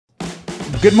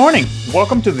Good morning.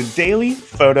 Welcome to the Daily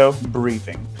Photo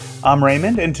Briefing. I'm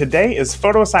Raymond, and today is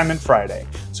Photo Assignment Friday.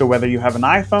 So whether you have an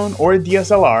iPhone or a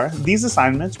DSLR, these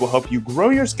assignments will help you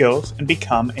grow your skills and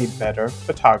become a better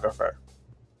photographer.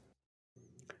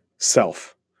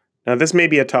 Self. Now, this may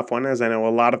be a tough one, as I know a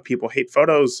lot of people hate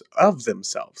photos of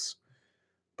themselves.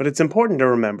 But it's important to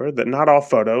remember that not all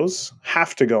photos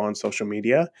have to go on social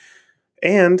media,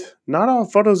 and not all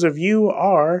photos of you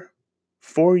are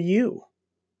for you.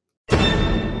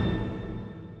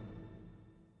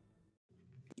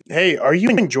 Hey, are you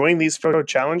enjoying these photo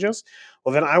challenges?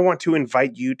 Well, then I want to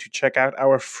invite you to check out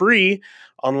our free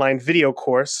online video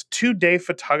course, 2-day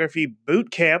photography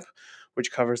boot camp,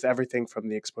 which covers everything from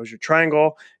the exposure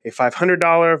triangle, a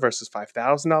 $500 versus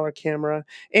 $5,000 camera,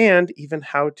 and even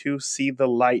how to see the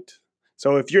light.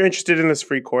 So if you're interested in this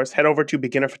free course, head over to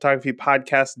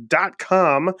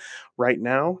beginnerphotographypodcast.com right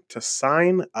now to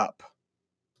sign up.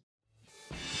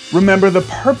 Remember, the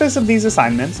purpose of these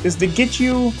assignments is to get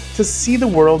you to see the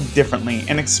world differently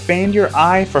and expand your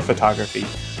eye for photography.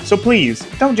 So please,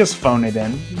 don't just phone it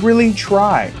in, really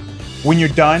try. When you're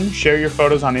done, share your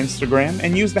photos on Instagram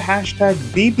and use the hashtag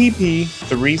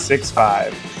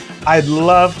BPP365. I'd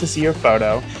love to see your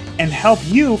photo and help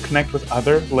you connect with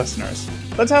other listeners.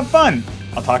 Let's have fun.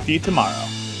 I'll talk to you tomorrow.